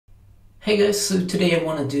Hey guys, so today I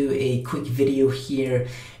want to do a quick video here,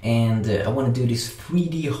 and I want to do this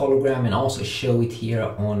 3D hologram and also show it here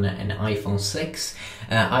on an iPhone 6.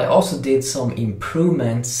 I also did some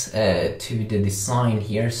improvements to the design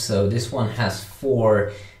here. So this one has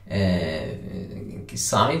four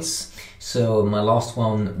sides. So my last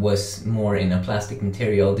one was more in a plastic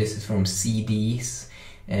material. This is from CD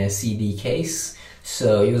case.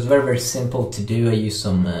 So it was very simple to do. I used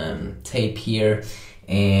some tape here.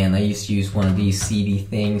 And I used to use one of these CD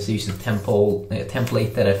things. I used a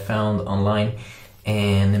template that I found online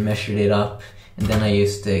and I measured it up, and then I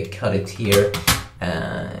used to cut it here,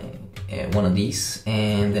 one of these,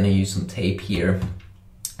 and then I used some tape here.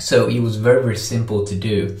 So it was very simple to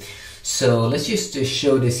do. So let's just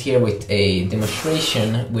show this here with a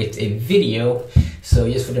demonstration with a video.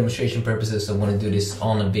 So just for demonstration purposes, I want to do this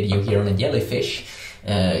on a video here on a jellyfish.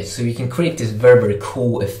 So you can create this very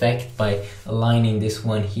cool effect by aligning this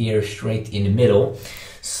one here straight in the middle.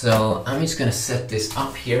 So I'm just gonna set this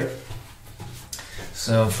up here.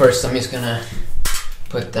 So first I'm just gonna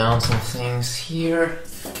put down some things here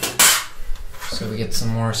so we get some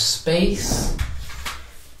more space,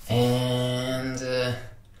 and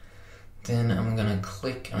then I'm gonna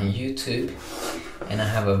click on YouTube, and I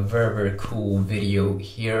have a very cool video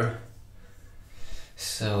here.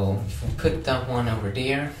 So if we put that one over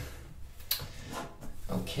there,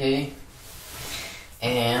 okay,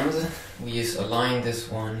 and we just align this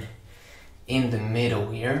one in the middle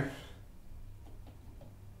here,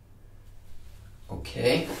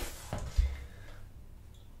 okay,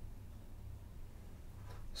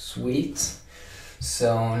 sweet.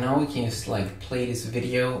 So now we can just like play this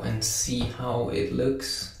video and see how it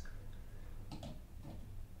looks.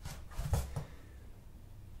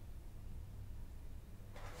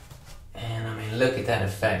 Look at that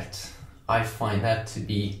effect. I find that to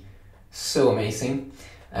be so amazing.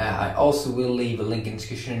 I also will leave a link in the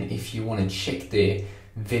description if you want to check the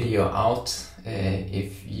video out,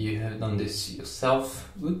 if you have done this yourself.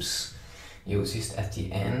 Oops, it was just at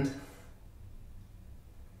the end.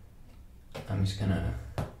 I'm just gonna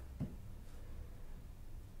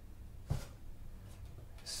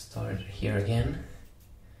start here again.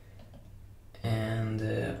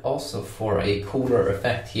 And also for a cooler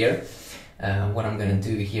effect here, what I'm gonna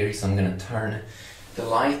do here is I'm gonna turn the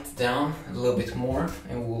light down a little bit more,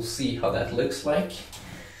 and we'll see how that looks like.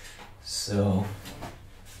 So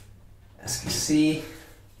as you see,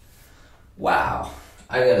 wow,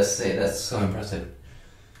 I gotta say that's so impressive.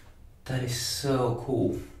 That is so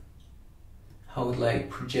cool how it like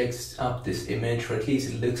projects up this image, or at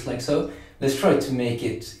least it looks like so. Let's try to make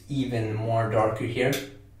it even more darker here.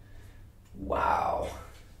 Wow,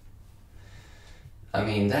 I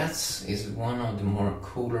mean, that is one of the more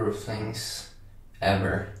cooler things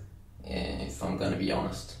ever, if I'm gonna be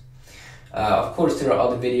honest. Of course, there are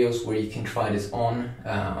other videos where you can try this on,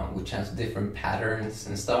 which has different patterns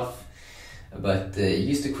and stuff. But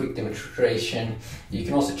just a quick demonstration. You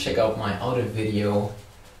can also check out my other video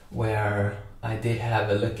where I did have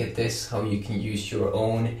a look at this, how you can use your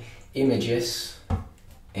own images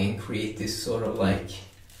and create this sort of like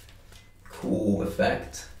cool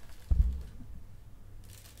effect.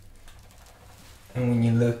 And when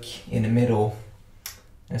you look in the middle,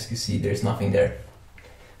 as you can see, there's nothing there.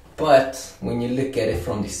 But when you look at it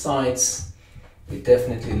from the sides, it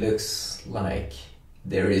definitely looks like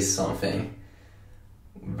there is something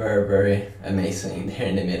very amazing there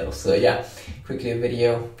in the middle. So yeah, quickly a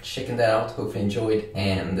video, checking that out, hopefully enjoyed,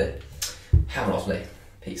 and have an awesome day.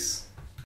 Peace.